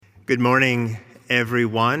Good morning,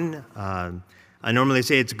 everyone. I normally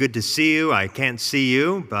say it's good to see you. I can't see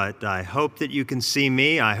you, but I hope that you can see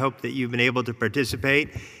me. I hope that you've been able to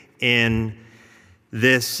participate in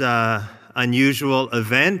this unusual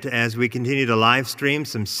event as we continue to live stream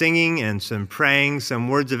some singing and some praying, some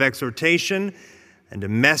words of exhortation and a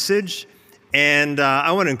message. And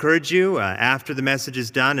I want to encourage you after the message is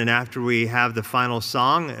done and after we have the final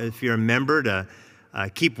song, if you're a member, to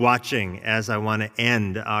keep watching as I want to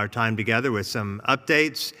end our time together with some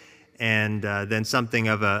updates and then something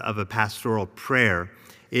of a pastoral prayer.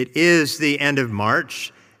 It is the end of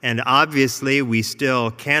March, and obviously we still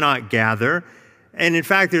cannot gather. And in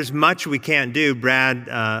fact, there's much we can't do. Brad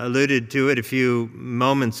alluded to it a few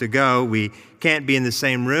moments ago. We can't be in the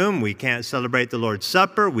same room. We can't celebrate the Lord's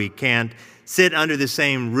Supper. We can't sit under the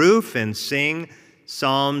same roof and sing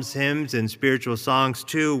psalms, hymns, and spiritual songs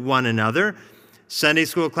to one another. Sunday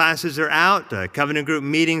school classes are out, covenant group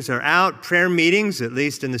meetings are out, prayer meetings, at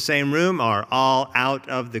least in the same room, are all out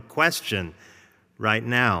of the question right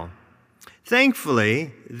now.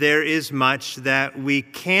 Thankfully, there is much that we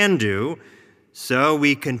can do, so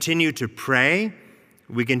we continue to pray.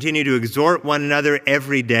 We continue to exhort one another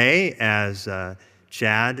every day, as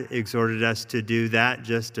Chad exhorted us to do that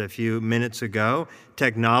just a few minutes ago.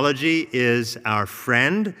 Technology is our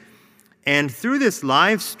friend, and through this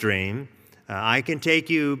live stream, I can take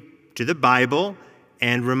you to the Bible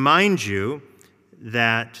and remind you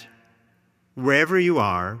that wherever you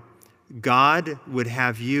are, God would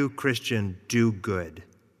have you, Christian, do good.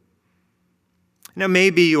 Now,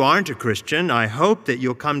 maybe you aren't a Christian. I hope that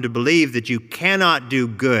you'll come to believe that you cannot do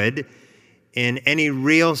good in any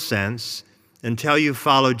real sense until you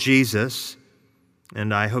follow Jesus,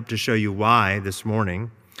 and I hope to show you why this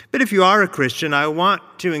morning. But if you are a Christian, I want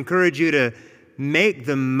to encourage you to make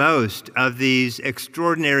the most of these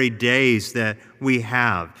extraordinary days that we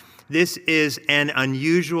have. This is an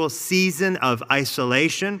unusual season of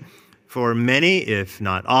isolation for many, if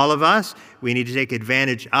not all of us. We need to take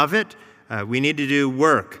advantage of it. We need to do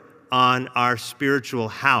work on our spiritual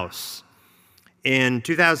house. In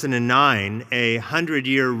 2009, a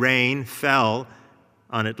 100-year rain fell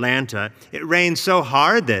on Atlanta. It rained so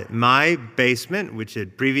hard that my basement, which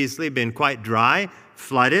had previously been quite dry,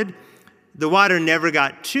 flooded. The water never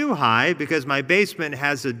got too high because my basement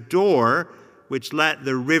has a door which let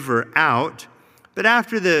the river out. But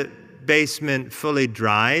after the basement fully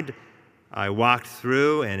dried, I walked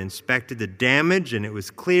through and inspected the damage, and it was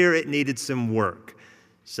clear it needed some work,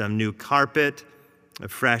 some new carpet, a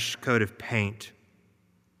fresh coat of paint.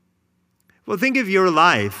 Well, think of your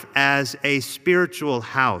life as a spiritual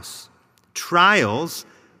house. Trials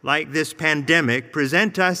like this pandemic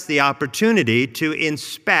present us the opportunity to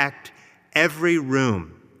inspect every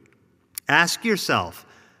room. Ask yourself,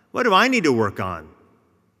 what do I need to work on?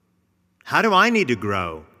 How do I need to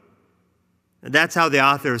grow? That's how the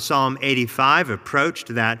author of Psalm 85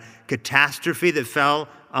 approached that catastrophe that fell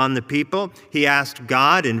on the people. He asked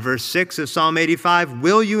God in verse 6 of Psalm 85,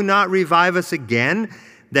 "Will you not revive us again,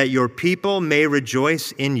 that your people may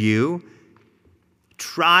rejoice in you?"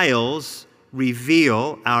 Trials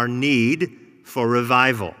reveal our need for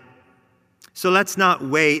revival. So let's not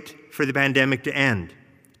wait for the pandemic to end.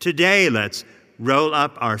 Today, let's roll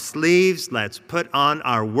up our sleeves, let's put on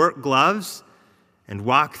our work gloves, and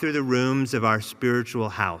walk through the rooms of our spiritual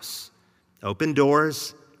house. Open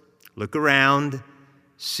doors, look around,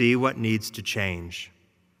 see what needs to change.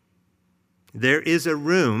 There is a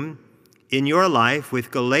room in your life with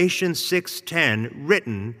Galatians 6:10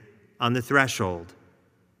 written on the threshold.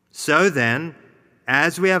 So then,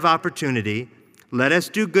 as we have opportunity, let us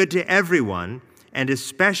do good to everyone, and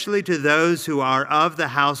especially to those who are of the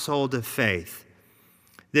household of faith.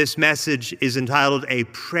 This message is entitled A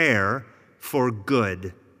Prayer for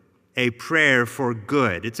Good. A prayer for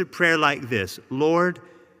good. It's a prayer like this: Lord,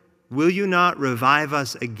 will you not revive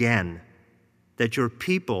us again, that your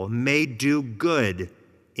people may do good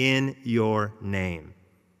in your name?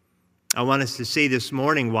 I want us to see this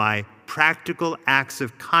morning why practical acts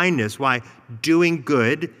of kindness, why doing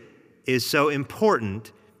good is so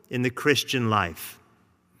important in the Christian life.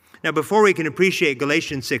 Now, before we can appreciate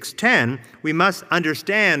Galatians 6:10, we must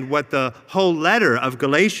understand what the whole letter of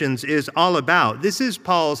Galatians is all about. This is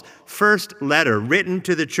Paul's first letter written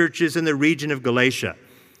to the churches in the region of Galatia.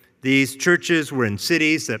 These churches were in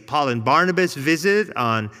cities that Paul and Barnabas visited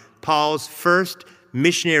on Paul's first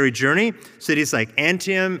missionary journey, cities like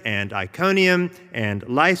Antioch and Iconium and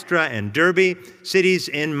Lystra and Derbe, cities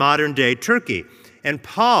in modern-day Turkey. And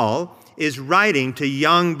Paul is writing to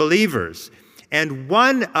young believers. And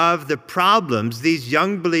one of the problems these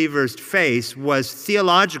young believers faced was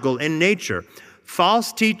theological in nature.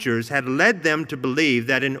 false teachers had led them to believe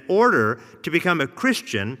that in order to become a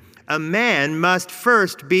Christian, a man must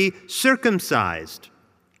first be circumcised.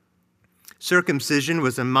 Circumcision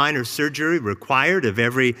was a minor surgery required of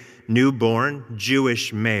every newborn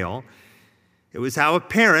Jewish male. It was how a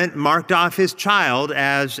parent marked off his child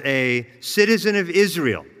as a citizen of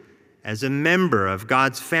Israel, as a member of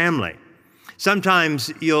God's family.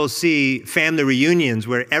 Sometimes you'll see family reunions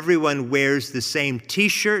where everyone wears the same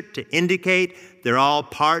t-shirt to indicate they're all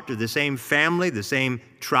part of the same family, the same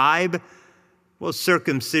tribe. Well,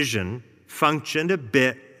 circumcision functioned a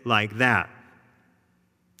bit like that.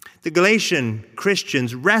 The Galatian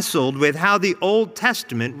Christians wrestled with how the Old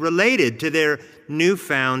Testament related to their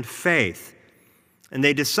newfound faith. And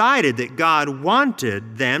they decided that God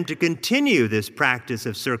wanted them to continue this practice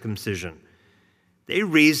of circumcision. They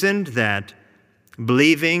reasoned that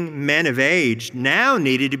believing men of age now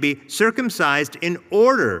needed to be circumcised in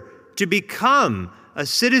order to become a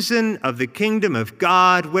citizen of the kingdom of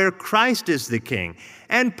God where Christ is the king.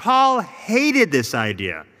 And Paul hated this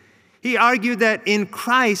idea. He argued that in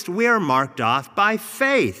Christ we are marked off by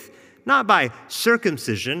faith, not by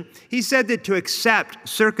circumcision. He said that to accept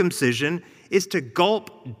circumcision is to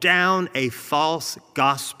gulp down a false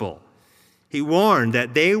gospel. He warned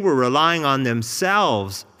that they were relying on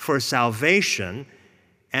themselves for salvation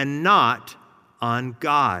and not on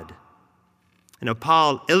God.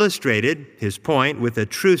 Paul illustrated his point with a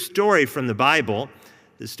true story from the Bible,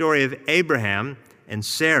 the story of Abraham and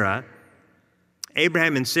Sarah.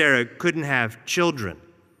 Abraham and Sarah couldn't have children,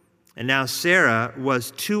 and now Sarah was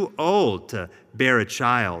too old to bear a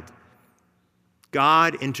child.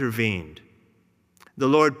 God intervened. The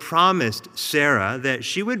Lord promised Sarah that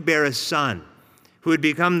she would bear a son who would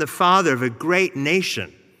become the father of a great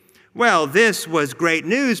nation. Well, this was great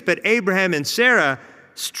news, but Abraham and Sarah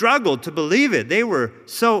struggled to believe it. They were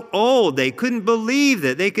so old, they couldn't believe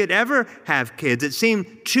that they could ever have kids. It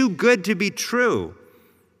seemed too good to be true.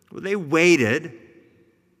 Well, they waited.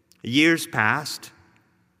 Years passed.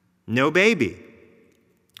 No baby.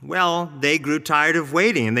 Well, they grew tired of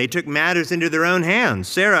waiting, and they took matters into their own hands.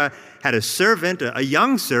 Sarah had a servant, a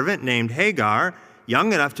young servant named Hagar,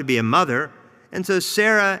 young enough to be a mother. And so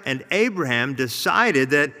Sarah and Abraham decided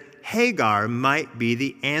that Hagar might be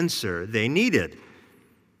the answer they needed.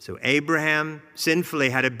 So Abraham sinfully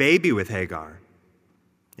had a baby with Hagar.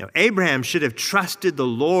 Abraham should have trusted the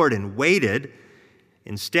Lord and waited.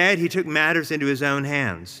 Instead, he took matters into his own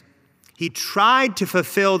hands. He tried to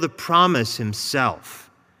fulfill the promise himself.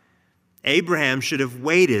 Abraham should have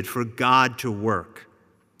waited for God to work.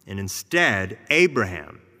 And instead,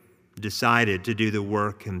 Abraham decided to do the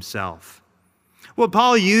work himself. Well,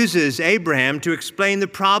 Paul uses Abraham to explain the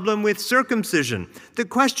problem with circumcision. The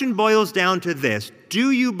question boils down to this: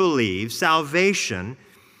 do you believe salvation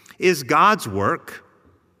is God's work?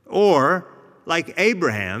 Or, like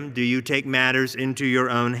Abraham, do you take matters into your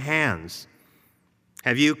own hands?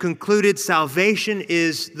 Have you concluded salvation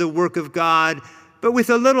is the work of God, but with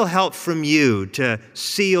a little help from you to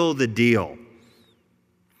seal the deal?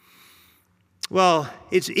 Well,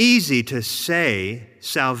 it's easy to say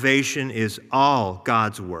salvation is all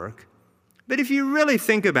God's work, but if you really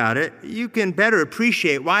think about it, you can better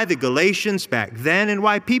appreciate why the Galatians back then and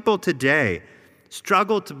why people today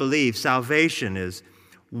struggle to believe salvation is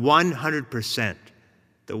 100%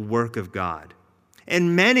 the work of God.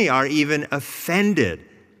 And many are even offended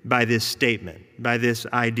by this statement, by this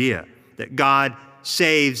idea that God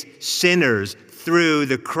saves sinners through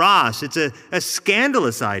the cross. It's a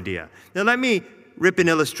scandalous idea. Now let me rip an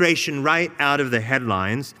illustration right out of the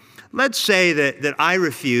headlines. Let's say that I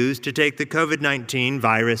refuse to take the COVID-19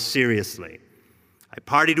 virus seriously. I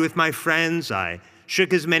partied with my friends. I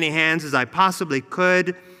shook as many hands as I possibly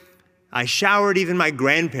could. I showered even my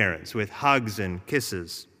grandparents with hugs and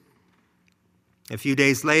kisses. A few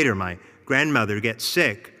days later, my grandmother gets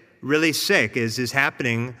sick, really sick, as is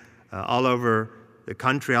happening all over the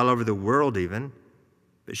country, all over the world even.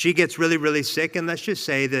 But she gets really, really sick, and let's just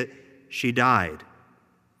say that she died.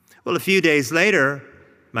 Well, a few days later,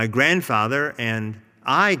 my grandfather and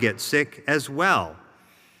I get sick as well.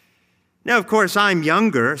 Now, of course, I'm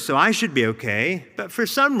younger, so I should be okay, but for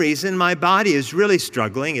some reason, my body is really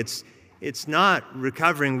struggling. It's not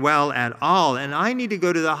recovering well at all, and I need to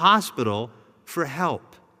go to the hospital for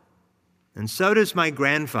help. And so does my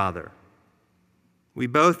grandfather. We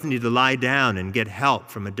both need to lie down and get help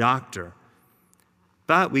from a doctor.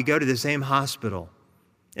 But we go to the same hospital,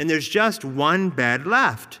 and there's just one bed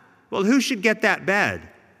left. Well, who should get that bed?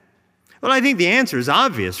 Well, I think the answer is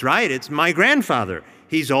obvious, right? It's my grandfather.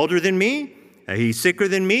 He's older than me. He's sicker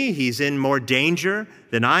than me. He's in more danger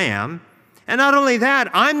than I am. And not only that,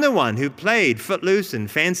 I'm the one who played footloose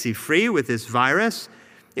and fancy-free with this virus.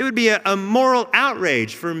 It would be a moral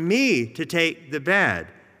outrage for me to take the bad.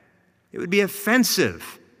 It would be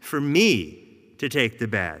offensive for me to take the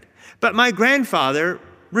bad. But my grandfather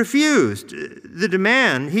refused the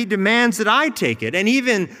demand. He demands that I take it and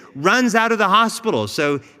even runs out of the hospital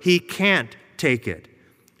so he can't take it.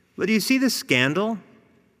 Well, do you see the scandal?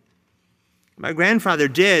 My grandfather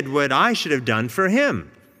did what I should have done for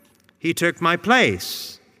him. He took my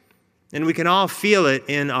place, and we can all feel it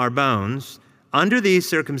in our bones. Under these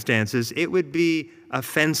circumstances, it would be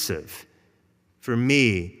offensive for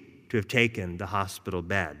me to have taken the hospital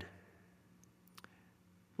bed.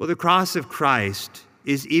 Well, the cross of Christ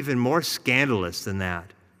is even more scandalous than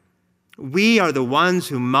that. We are the ones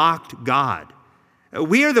who mocked God.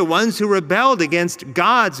 We are the ones who rebelled against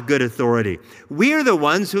God's good authority. We are the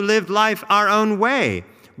ones who lived life our own way.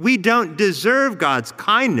 We don't deserve God's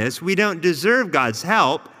kindness. We don't deserve God's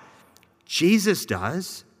help. Jesus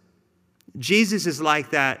does. Jesus is like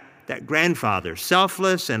that grandfather,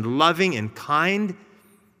 selfless and loving and kind.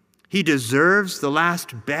 He deserves the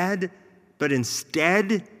last bed, but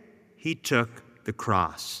instead, he took the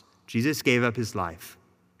cross. Jesus gave up his life.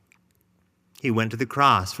 He went to the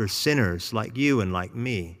cross for sinners like you and like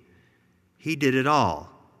me. He did it all.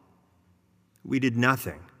 We did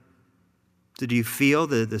nothing. So do you feel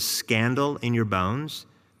the scandal in your bones?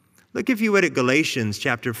 Look, if you would, at Galatians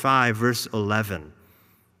chapter 5, verse 11.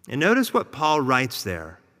 And notice what Paul writes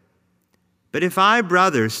there. But if I,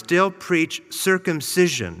 brothers, still preach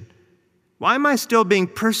circumcision, why am I still being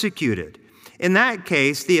persecuted? In that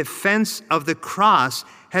case, the offense of the cross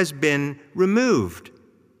has been removed.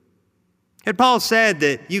 Had Paul said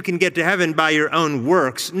that you can get to heaven by your own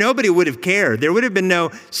works, nobody would have cared. There would have been no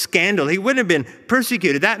scandal. He wouldn't have been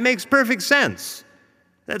persecuted. That makes perfect sense.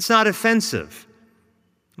 That's not offensive.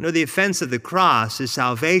 No, the offense of the cross is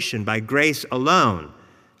salvation by grace alone,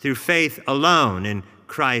 through faith alone, in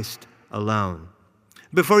Christ alone.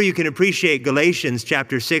 Before you can appreciate Galatians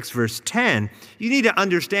chapter 6, verse 10, you need to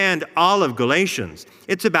understand all of Galatians.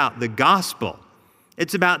 It's about the gospel.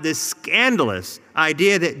 It's about this scandalous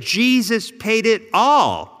idea that Jesus paid it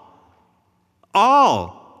all.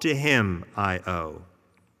 All to him I owe.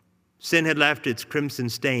 Sin had left its crimson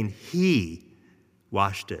stain. He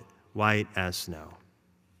washed it white as snow.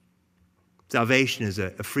 Salvation is a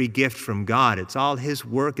free gift from God. It's all his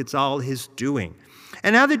work. It's all his doing.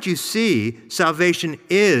 And now that you see salvation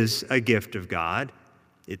is a gift of God,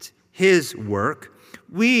 it's his work,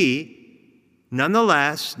 we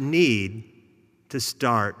nonetheless need to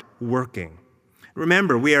start working.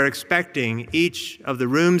 Remember, we are expecting each of the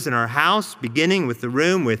rooms in our house, beginning with the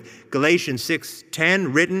room with Galatians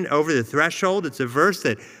 6:10 written over the threshold. It's a verse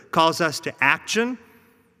that calls us to action,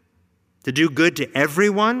 to do good to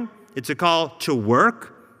everyone. It's a call to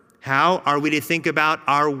work. How are we to think about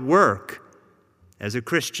our work as a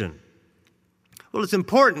Christian? Well, it's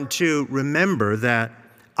important to remember that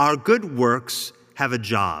our good works have a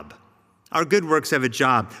job. Our good works have a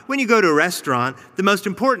job. When you go to a restaurant, the most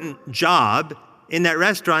important job in that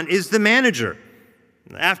restaurant is the manager.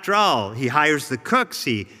 After all, he hires the cooks,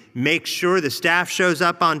 he makes sure the staff shows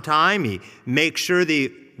up on time, he makes sure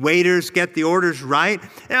the waiters get the orders right.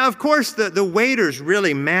 Now, of course, the waiters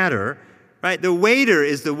really matter, right? The waiter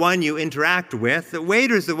is the one you interact with. The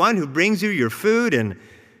waiter is the one who brings you your food and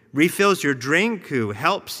refills your drink, who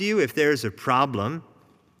helps you if there's a problem.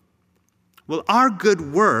 Well, our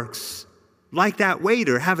good works, like that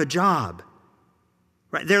waiter, have a job.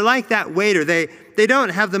 Right? They're like that waiter. They don't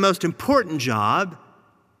have the most important job.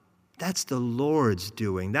 That's the Lord's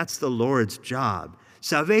doing. That's the Lord's job.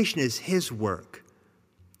 Salvation is his work.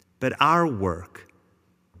 But our work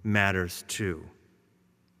matters too.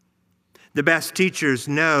 The best teachers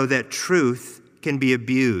know that truth can be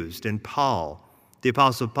abused, and Paul, the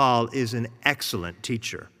Apostle Paul, is an excellent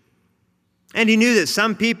teacher. And he knew that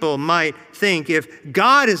some people might think if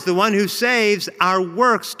God is the one who saves, our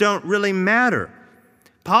works don't really matter.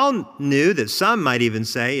 Paul knew that some might even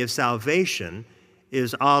say if salvation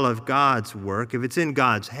is all of God's work, if it's in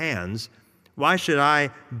God's hands, why should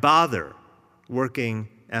I bother working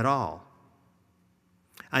at all?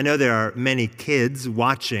 I know there are many kids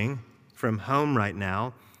watching from home right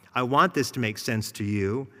now. I want this to make sense to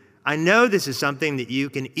you. I know this is something that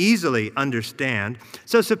you can easily understand.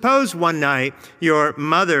 So suppose one night your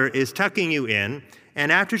mother is tucking you in,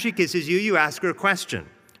 and after she kisses you, you ask her a question.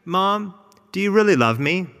 Mom, do you really love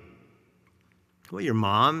me? Well, your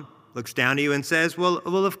mom looks down at you and says, well,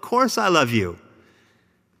 of course I love you.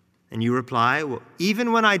 And you reply, well,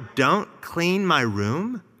 even when I don't clean my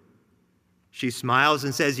room? She smiles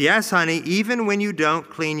and says, yes, honey, even when you don't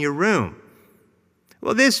clean your room.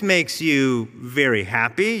 Well, this makes you very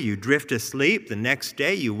happy. You drift asleep. The next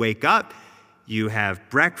day you wake up, you have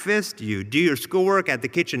breakfast, you do your schoolwork at the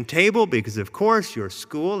kitchen table because, of course, your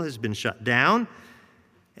school has been shut down.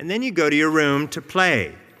 And then you go to your room to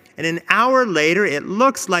play. And an hour later, it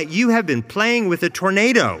looks like you have been playing with a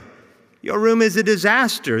tornado. Your room is a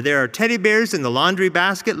disaster. There are teddy bears in the laundry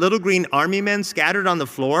basket, little green army men scattered on the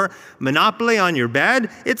floor, Monopoly on your bed.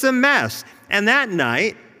 It's a mess. And that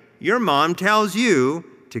night, your mom tells you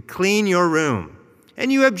to clean your room.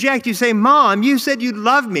 And you object. You say, "Mom, you said you'd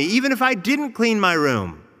love me even if I didn't clean my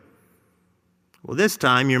room." Well, this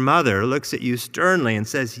time your mother looks at you sternly and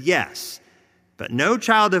says, "Yes, but no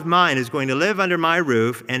child of mine is going to live under my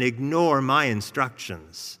roof and ignore my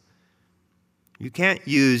instructions." You can't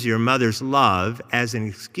use your mother's love as an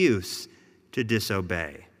excuse to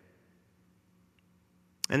disobey.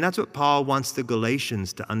 And that's what Paul wants the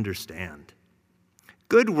Galatians to understand.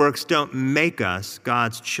 Good works don't make us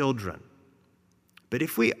God's children. But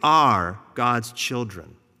if we are God's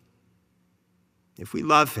children, if we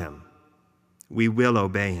love him, we will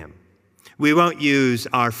obey him. We won't use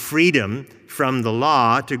our freedom from the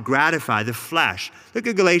law to gratify the flesh. Look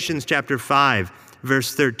at Galatians chapter 5,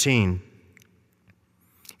 verse 13.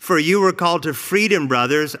 "For you were called to freedom,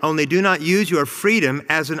 brothers, only do not use your freedom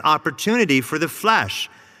as an opportunity for the flesh,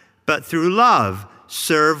 but through love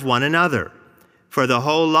serve one another. For the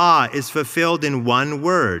whole law is fulfilled in one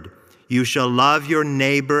word: you shall love your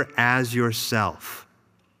neighbor as yourself."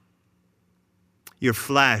 Your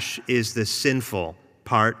flesh is the sinful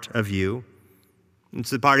part of you. It's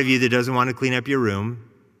the part of you that doesn't want to clean up your room.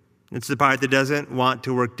 It's the part that doesn't want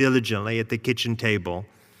to work diligently at the kitchen table.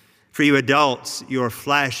 For you adults, your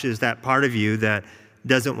flesh is that part of you that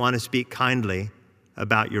doesn't want to speak kindly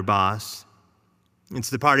about your boss. It's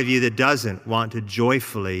the part of you that doesn't want to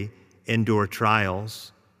joyfully endure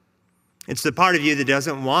trials. It's the part of you that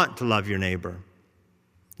doesn't want to love your neighbor.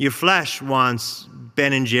 Your flesh wants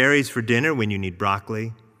Ben & Jerry's for dinner when you need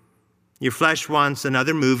broccoli. Your flesh wants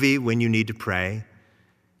another movie when you need to pray.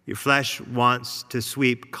 Your flesh wants to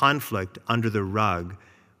sweep conflict under the rug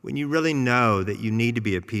when you really know that you need to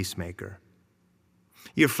be a peacemaker.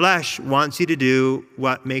 Your flesh wants you to do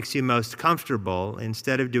what makes you most comfortable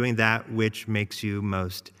instead of doing that which makes you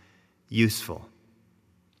most useful.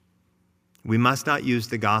 We must not use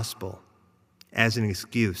the gospel as an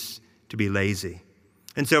excuse to be lazy.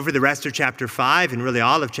 And so for the rest of chapter 5 and really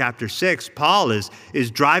all of chapter 6, Paul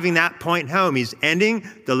is driving that point home. He's ending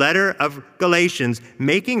the letter of Galatians,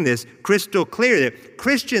 making this crystal clear that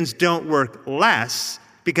Christians don't work less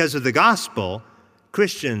because of the gospel.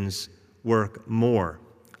 Christians work more.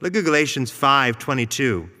 Look at Galatians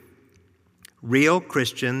 5:22. Real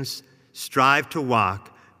Christians strive to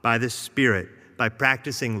walk by the Spirit, by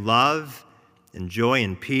practicing love and joy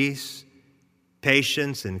and peace,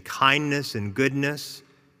 patience and kindness and goodness,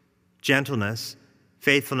 gentleness,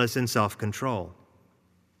 faithfulness, and self-control.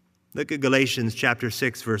 Look at Galatians chapter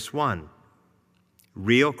 6, verse 1.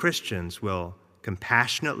 Real Christians will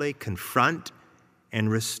compassionately confront and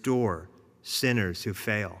restore sinners who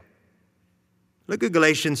fail. Look at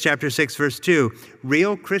Galatians chapter 6, verse 2.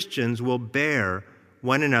 Real Christians will bear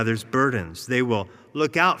one another's burdens. They will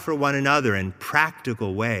look out for one another in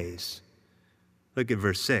practical ways. Look at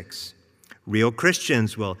verse 6. Real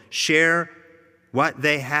Christians will share what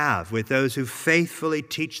they have with those who faithfully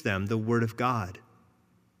teach them the Word of God.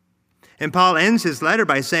 And Paul ends his letter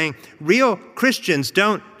by saying, real Christians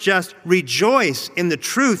don't just rejoice in the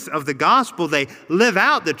truth of the gospel, they live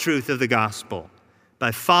out the truth of the gospel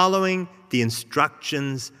by following the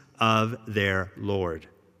instructions of their Lord.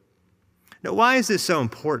 Now, why is this so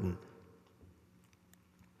important?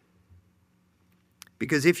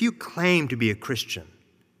 Because if you claim to be a Christian,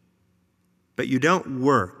 but you don't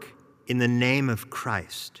work in the name of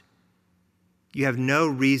Christ, you have no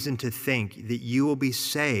reason to think that you will be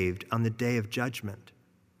saved on the day of judgment.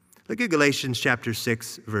 Look at Galatians chapter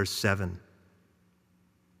 6, verse 7.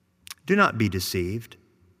 Do not be deceived.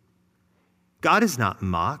 God is not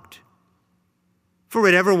mocked. For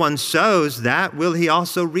whatever one sows, that will he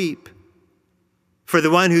also reap. For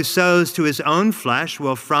the one who sows to his own flesh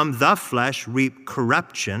will from the flesh reap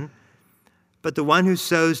corruption, but the one who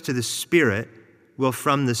sows to the Spirit will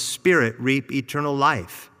from the Spirit reap eternal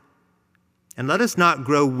life. And let us not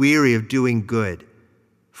grow weary of doing good,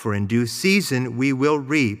 for in due season we will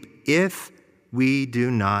reap if we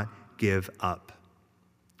do not give up.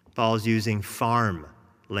 Paul's using farm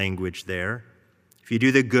language there. If you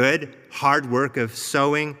do the good, hard work of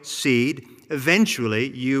sowing seed,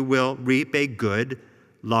 eventually you will reap a good,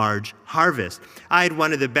 large harvest. I had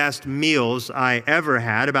one of the best meals I ever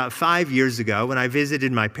had about 5 years ago when I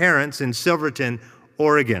visited my parents in Silverton,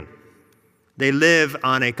 Oregon. They live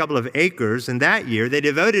on a couple of acres, and that year they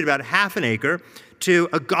devoted about half an acre to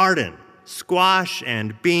a garden, squash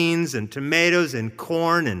and beans and tomatoes and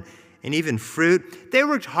corn and even fruit. They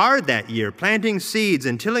worked hard that year, planting seeds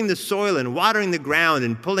and tilling the soil and watering the ground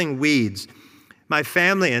and pulling weeds. My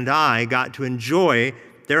family and I got to enjoy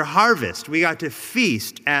their harvest. We got to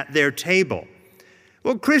feast at their table.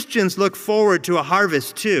 Well, Christians look forward to a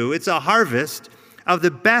harvest too. It's a harvest of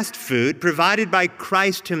the best food provided by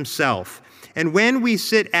Christ himself. And when we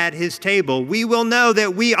sit at his table, we will know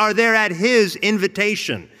that we are there at his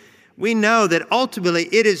invitation. We know that ultimately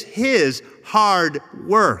it is his hard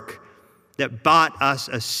work that bought us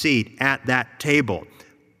a seat at that table.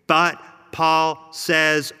 But Paul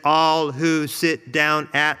says all who sit down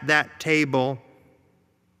at that table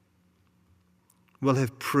will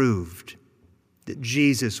have proved that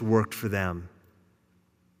Jesus worked for them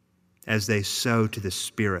as they sow to the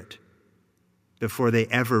Spirit before they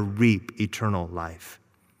ever reap eternal life.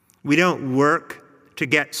 We don't work to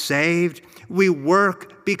get saved. We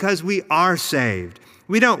work because we are saved.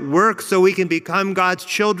 We don't work so we can become God's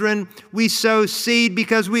children. We sow seed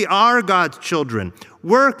because we are God's children.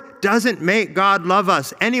 Work doesn't make God love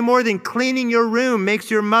us any more than cleaning your room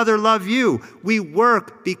makes your mother love you. We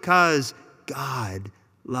work because God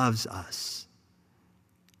loves us.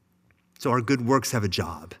 So our good works have a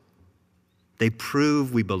job. They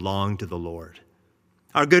prove we belong to the Lord.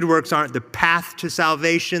 Our good works aren't the path to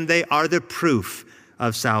salvation. They are the proof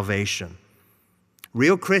of salvation.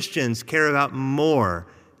 Real Christians care about more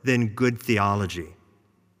than good theology.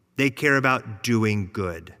 They care about doing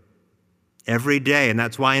good every day. And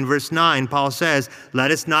that's why in verse 9, Paul says,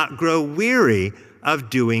 let us not grow weary of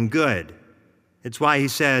doing good. It's why he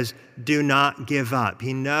says, do not give up.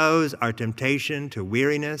 He knows our temptation to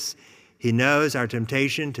weariness. He knows our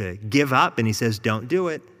temptation to give up. And he says, don't do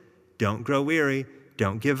it. Don't grow weary.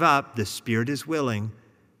 Don't give up. The spirit is willing,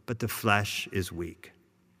 but the flesh is weak.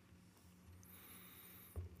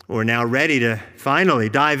 We're now ready to finally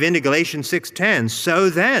dive into Galatians 6:10. So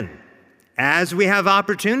then, as we have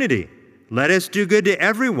opportunity, let us do good to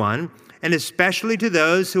everyone, and especially to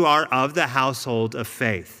those who are of the household of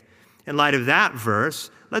faith. In light of that verse,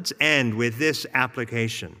 let's end with this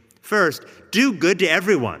application. First, do good to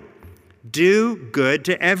everyone. Do good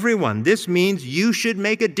to everyone. This means you should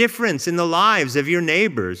make a difference in the lives of your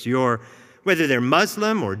neighbors, whether they're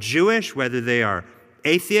Muslim or Jewish, whether they are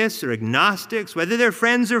atheists or agnostics, whether they're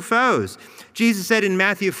friends or foes. Jesus said in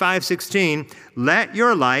Matthew 5:16, let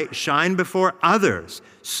your light shine before others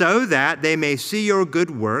so that they may see your good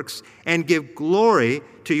works and give glory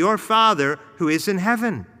to your Father who is in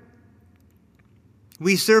heaven.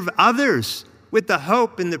 We serve others with the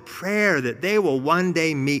hope and the prayer that they will one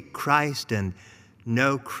day meet Christ and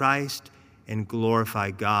know Christ and glorify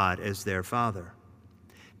God as their Father.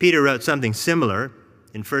 Peter wrote something similar.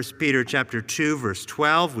 In 1 Peter chapter 2, verse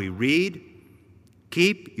 12, we read,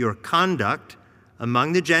 keep your conduct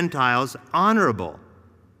among the Gentiles honorable,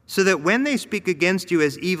 so that when they speak against you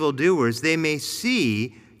as evildoers, they may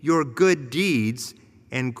see your good deeds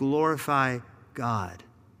and glorify God.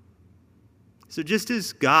 So just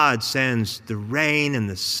as God sends the rain and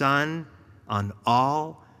the sun on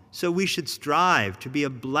all, so we should strive to be a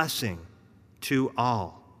blessing to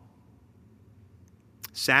all.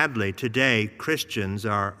 Sadly, today, Christians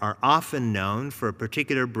are often known for a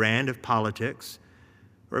particular brand of politics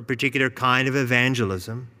or a particular kind of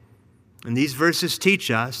evangelism. And these verses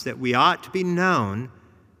teach us that we ought to be known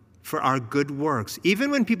for our good works.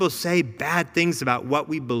 Even when people say bad things about what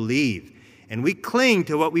we believe, and we cling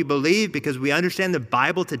to what we believe because we understand the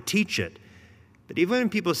Bible to teach it. But even when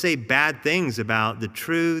people say bad things about the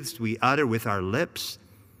truths we utter with our lips,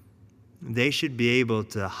 they should be able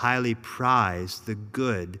to highly prize the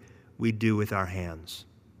good we do with our hands.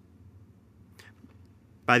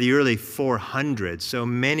 By the early 400s, so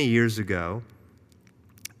many years ago,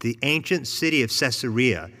 the ancient city of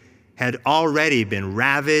Caesarea had already been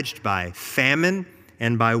ravaged by famine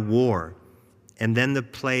and by war. And then the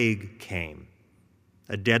plague came,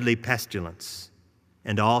 a deadly pestilence,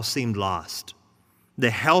 and all seemed lost. The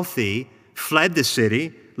healthy fled the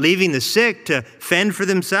city, leaving the sick to fend for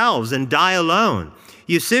themselves and die alone.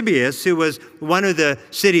 Eusebius, who was one of the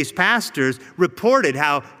city's pastors, reported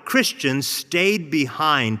how Christians stayed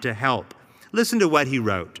behind to help. Listen to what he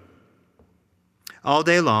wrote. All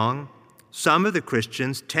day long, some of the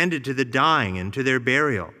Christians tended to the dying and to their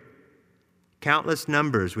burial. Countless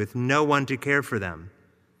numbers with no one to care for them.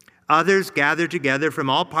 Others gathered together from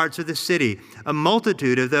all parts of the city, a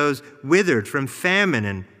multitude of those withered from famine,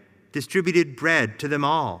 and distributed bread to them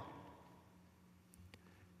all.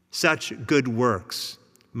 Such good works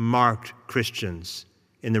marked Christians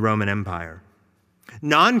in the Roman Empire.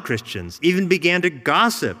 Non-Christians even began to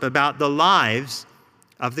gossip about the lives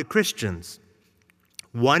of the Christians.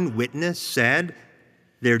 One witness said,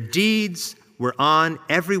 "Their deeds were on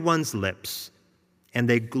everyone's lips, and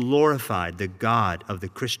they glorified the God of the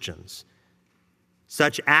Christians."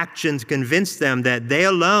 Such actions convinced them that they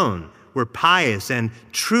alone were pious and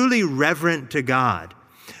truly reverent to God.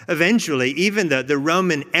 Eventually, even the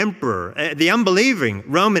Roman emperor, the unbelieving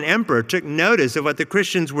Roman emperor, took notice of what the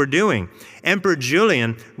Christians were doing. Emperor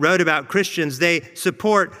Julian wrote about Christians, "They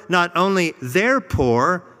support not only their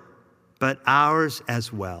poor, but ours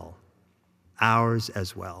as well." Ours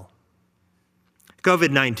as well.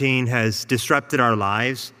 COVID-19 has disrupted our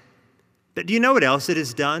lives, but do you know what else it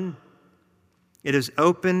has done? It has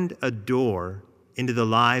opened a door into the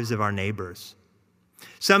lives of our neighbors.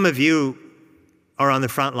 Some of you are on the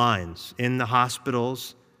front lines, in the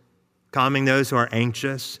hospitals, calming those who are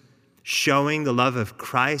anxious, showing the love of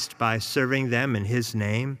Christ by serving them in His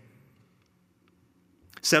name.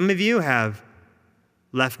 Some of you have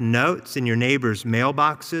left notes in your neighbors'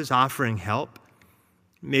 mailboxes offering help.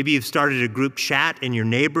 Maybe you've started a group chat in your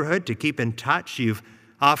neighborhood to keep in touch. You've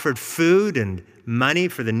offered food and money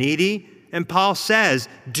for the needy. And Paul says,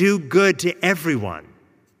 do good to everyone.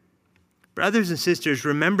 Brothers and sisters,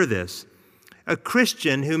 remember this. A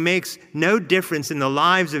Christian who makes no difference in the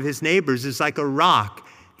lives of his neighbors is like a rock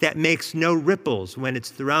that makes no ripples when it's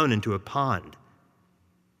thrown into a pond.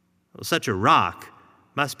 Well, such a rock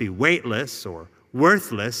must be weightless or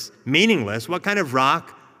worthless, meaningless. What kind of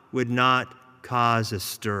rock would not cause a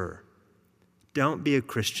stir? Don't be a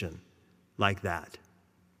Christian like that.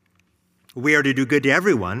 We are to do good to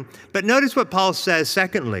everyone, but notice what Paul says,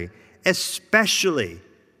 secondly, especially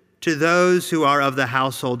to those who are of the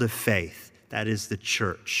household of faith, that is the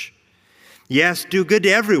church. Yes, do good to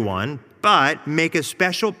everyone, but make a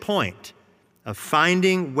special point of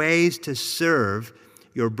finding ways to serve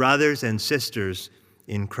your brothers and sisters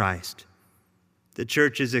in Christ. The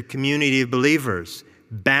church is a community of believers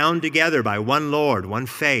bound together by one Lord, one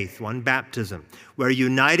faith, one baptism. We're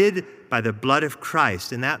united by the blood of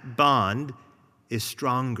Christ, and that bond is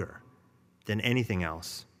stronger than anything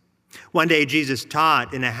else. One day, Jesus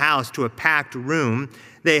taught in a house to a packed room.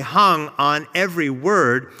 They hung on every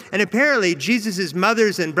word, and apparently Jesus'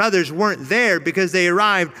 mothers and brothers weren't there because they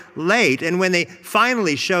arrived late, and when they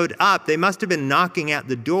finally showed up, they must have been knocking at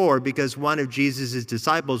the door because one of Jesus'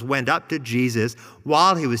 disciples went up to Jesus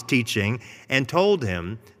while he was teaching and told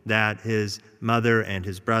him that his mother and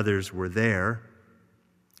his brothers were there.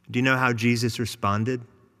 Do you know how Jesus responded?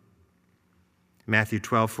 Matthew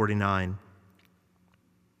 12:49.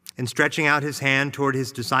 And stretching out his hand toward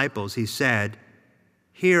his disciples, he said,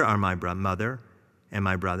 "Here are my mother and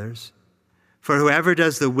my brothers. For whoever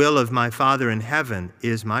does the will of my Father in heaven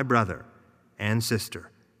is my brother and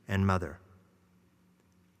sister and mother."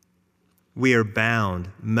 We are bound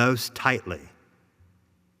most tightly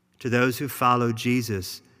to those who follow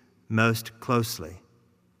Jesus most closely,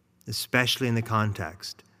 especially in the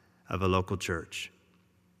context of a local church.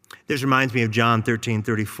 This reminds me of John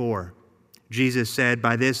 13:34. Jesus said,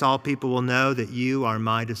 "By this all people will know that you are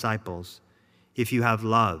my disciples, if you have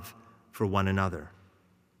love for one another."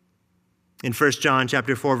 In 1 John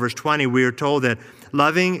chapter 4, verse 20, we are told that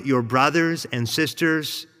loving your brothers and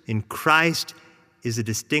sisters in Christ is a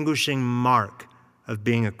distinguishing mark of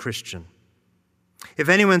being a Christian. If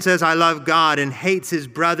anyone says, "I love God," and hates his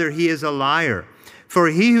brother, he is a liar. For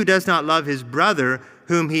he who does not love his brother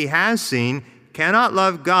whom he has seen cannot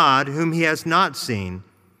love God whom he has not seen.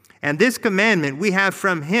 And this commandment we have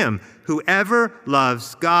from him: whoever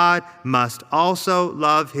loves God must also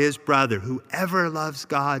love his brother. Whoever loves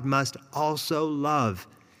God must also love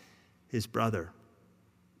his brother.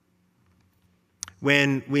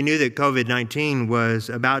 When we knew that COVID-19 was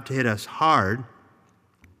about to hit us hard,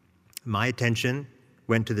 my attention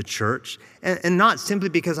went to the church, and not simply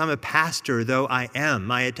because I'm a pastor, though I am.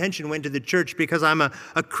 My attention went to the church because I'm a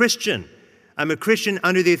Christian. I'm a Christian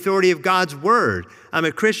under the authority of God's word. I'm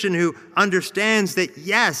a Christian who understands that,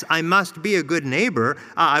 yes, I must be a good neighbor.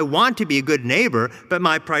 I want to be a good neighbor, but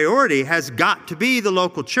my priority has got to be the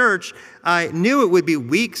local church. I knew it would be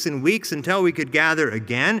weeks and weeks until we could gather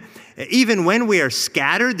again. Even when we are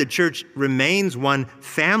scattered, the church remains one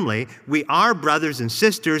family. We are brothers and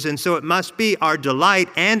sisters, and so it must be our delight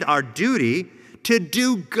and our duty to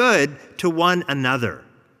do good to one another.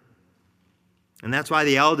 And that's why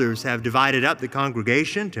the elders have divided up the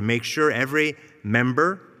congregation to make sure every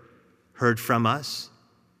member heard from us.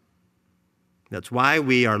 That's why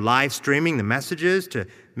we are live streaming the messages, to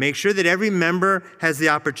make sure that every member has the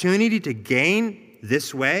opportunity to gain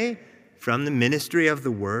this way from the ministry of the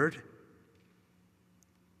word.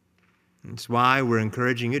 That's why we're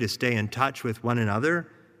encouraging you to stay in touch with one another,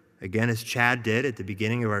 again, as Chad did at the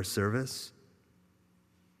beginning of our service.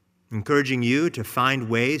 Encouraging you to find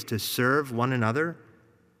ways to serve one another,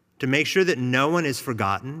 to make sure that no one is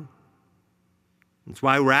forgotten. That's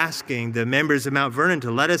why we're asking the members of Mount Vernon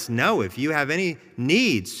to let us know if you have any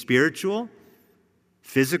needs, spiritual,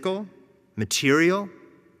 physical, material.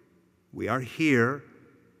 We are here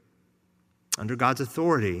under God's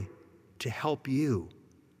authority to help you,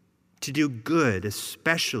 to do good,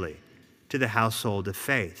 especially to the household of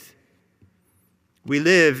faith. We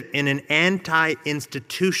live in an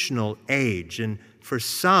anti-institutional age, and for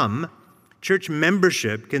some, church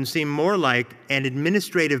membership can seem more like an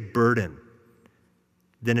administrative burden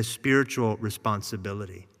than a spiritual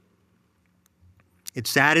responsibility. It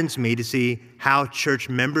saddens me to see how church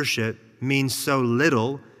membership means so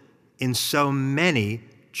little in so many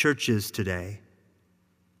churches today.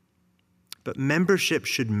 But membership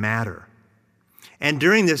should matter. And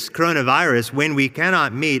during this coronavirus, when we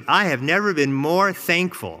cannot meet, I have never been more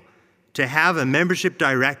thankful to have a membership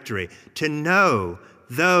directory, to know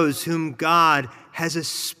those whom God has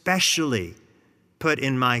especially put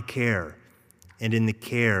in my care and in the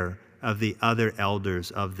care of the other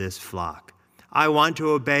elders of this flock. I want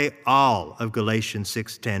to obey all of Galatians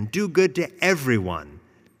 6:10. Do good to everyone,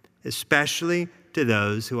 especially to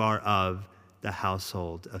those who are of the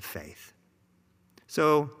household of faith.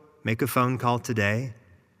 So make a phone call today,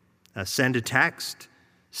 send a text,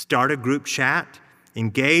 start a group chat,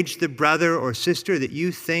 engage the brother or sister that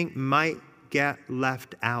you think might get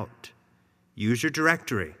left out. Use your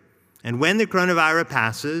directory. And when the coronavirus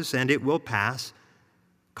passes, and it will pass,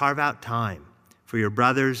 carve out time for your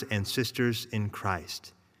brothers and sisters in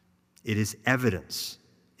Christ. It is evidence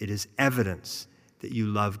that you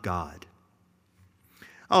love God.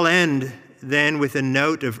 I'll end then with a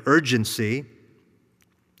note of urgency.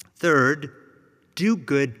 Third, do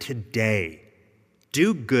good today.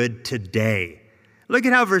 Do good today. Look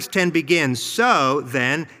at how verse 10 begins. So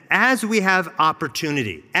then, as we have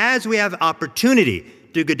opportunity,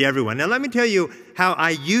 do good to everyone. Now let me tell you how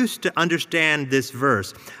I used to understand this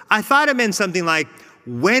verse. I thought it meant something like,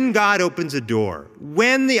 when God opens a door,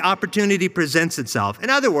 when the opportunity presents itself. In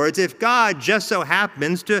other words, if God just so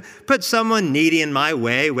happens to put someone needy in my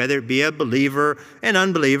way, whether it be a believer, an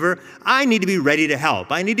unbeliever, I need to be ready to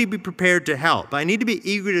help. I need to be prepared to help. I need to be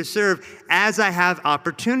eager to serve as I have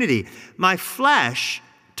opportunity. My flesh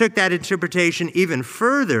took that interpretation even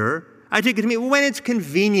further. I took it to mean when it's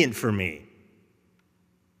convenient for me,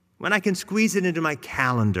 when I can squeeze it into my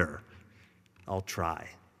calendar, I'll try.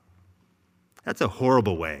 That's a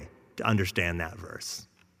horrible way to understand that verse.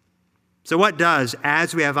 So what does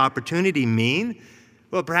 "as we have opportunity" mean?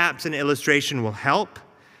 Well, perhaps an illustration will help.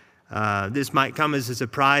 This might come as a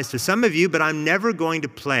surprise to some of you, but I'm never going to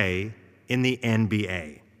play in the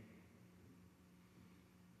NBA.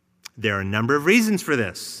 There are a number of reasons for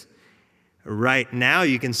this. Right now,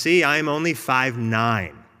 you can see I'm only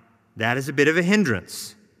 5'9". That is a bit of a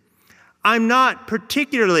hindrance. I'm not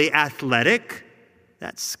particularly athletic.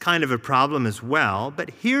 That's kind of a problem as well, but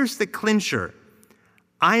here's the clincher.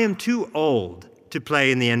 I am too old to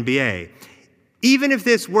play in the NBA. Even if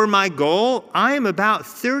this were my goal, I am about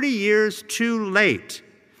 30 years too late.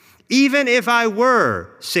 Even if I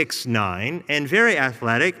were 6'9" and very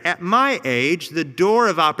athletic, at my age, the door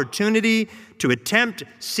of opportunity to attempt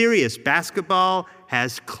serious basketball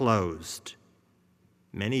has closed.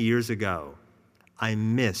 Many years ago, I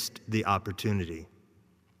missed the opportunity.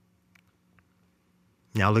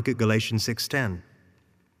 Now look at Galatians 6:10.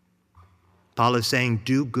 Paul is saying,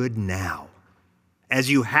 do good now,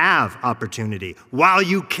 as you have opportunity, while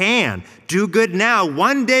you can. Do good now.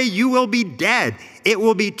 One day you will be dead. It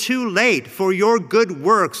will be too late for your good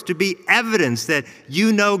works to be evidence that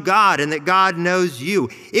you know God and that God knows you.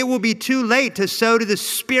 It will be too late to sow to the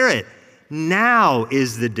Spirit. Now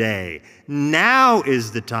is the day. Now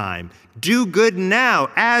is the time. Do good now,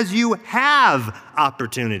 as you have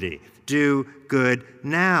opportunity. Do good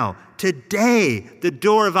now. Today, the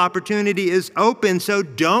door of opportunity is open, so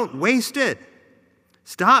don't waste it.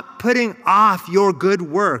 Stop putting off your good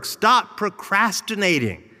works. Stop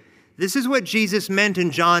procrastinating. This is what Jesus meant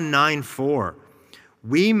in John 9:4.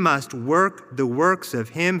 We must work the works of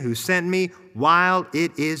him who sent me while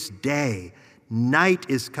it is day. Night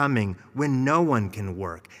is coming when no one can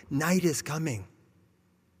work. Night is coming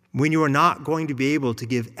when you are not going to be able to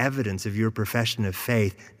give evidence of your profession of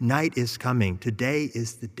faith. Night is coming. Today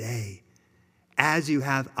is the day. As you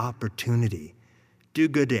have opportunity, do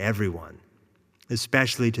good to everyone,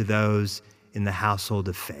 especially to those in the household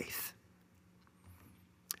of faith.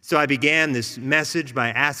 So I began this message by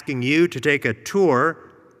asking you to take a tour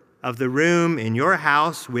of the room in your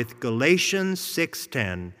house with Galatians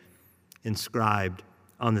 6:10 inscribed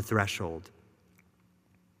on the threshold?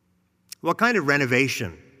 What kind of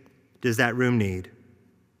renovation does that room need?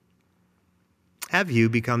 Have you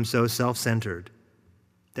become so self-centered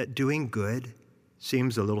that doing good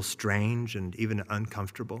seems a little strange and even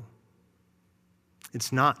uncomfortable?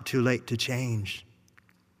 It's not too late to change.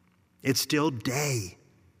 It's still day.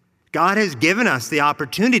 God has given us the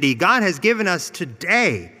opportunity. God has given us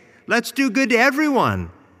today. Let's do good to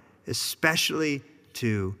everyone, especially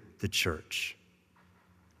to the church.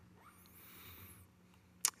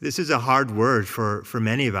 This is a hard word for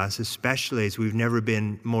many of us, especially as we've never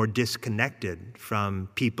been more disconnected from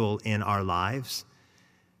people in our lives.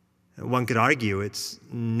 One could argue it's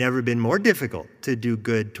never been more difficult to do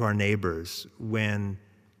good to our neighbors when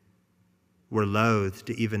we're loath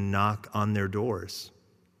to even knock on their doors.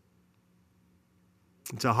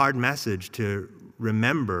 It's a hard message to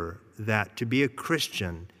remember that to be a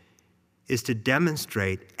Christian is to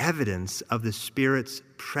demonstrate evidence of the Spirit's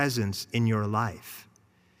presence in your life.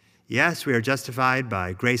 Yes, we are justified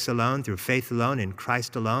by grace alone, through faith alone, in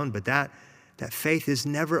Christ alone, but that faith is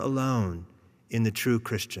never alone in the true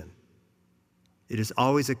Christian. It is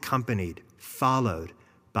always accompanied, followed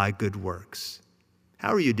by good works.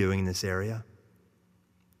 How are you doing in this area?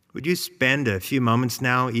 Would you spend a few moments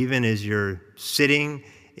now, even as you're sitting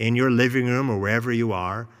in your living room or wherever you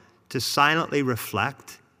are, to silently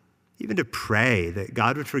reflect, even to pray that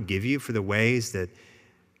God would forgive you for the ways that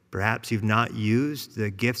perhaps you've not used the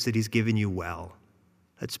gifts that he's given you well?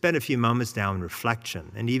 Let's spend a few moments now in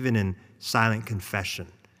reflection and even in silent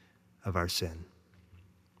confession of our sin.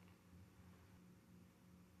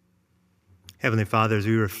 Heavenly Father, as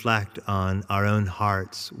we reflect on our own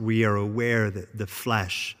hearts, we are aware that the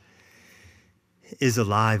flesh is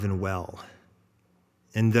alive and well.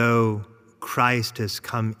 And though Christ has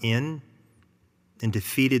come in and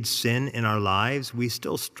defeated sin in our lives, we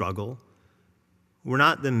still struggle. We're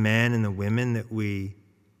not the men and the women that we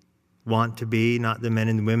want to be, not the men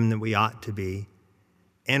and the women that we ought to be.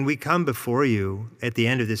 And we come before you at the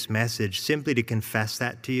end of this message simply to confess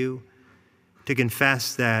that to you, to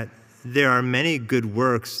confess that there are many good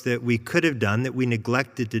works that we could have done that we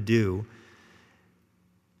neglected to do.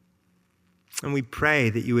 And we pray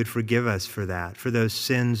that you would forgive us for that, for those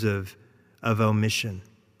sins of omission.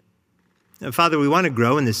 And Father, we want to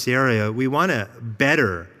grow in this area. We want to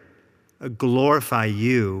better glorify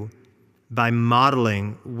you by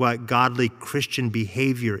modeling what godly Christian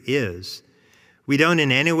behavior is. We don't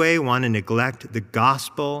in any way want to neglect the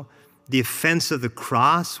gospel, the offense of the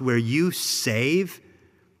cross, where you save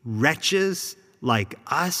wretches like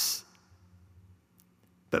us.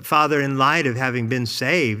 But Father, in light of having been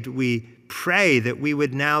saved, we pray that we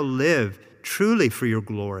would now live truly for your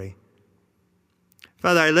glory.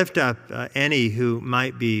 Father, I lift up any who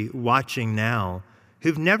might be watching now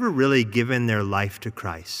who've never really given their life to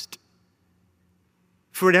Christ.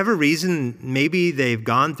 For whatever reason, maybe they've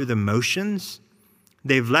gone through the motions.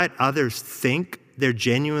 They've let others think they're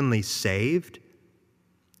genuinely saved,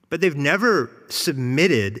 but they've never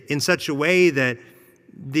submitted in such a way that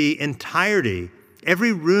the entirety,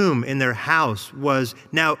 every room in their house was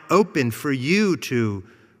now open for you to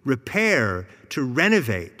repair, to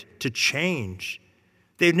renovate, to change.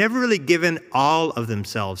 They've never really given all of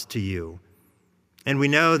themselves to you. And we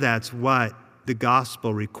know that's what the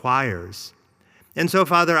gospel requires. And so,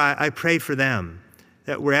 Father, I pray for them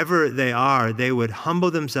that wherever they are, they would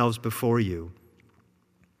humble themselves before you,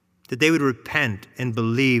 that they would repent and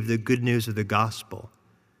believe the good news of the gospel,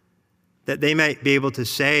 that they might be able to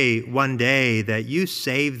say one day that you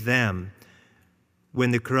saved them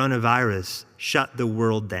when the coronavirus shut the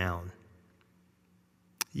world down.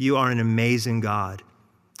 You are an amazing God,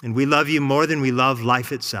 and we love you more than we love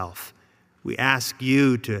life itself. We ask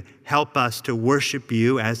you to help us to worship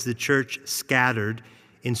you as the church scattered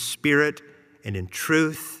in spirit and in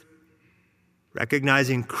truth,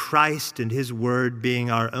 recognizing Christ and his word being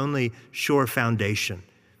our only sure foundation.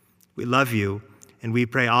 We love you, and we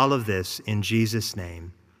pray all of this in Jesus'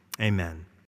 name. Amen.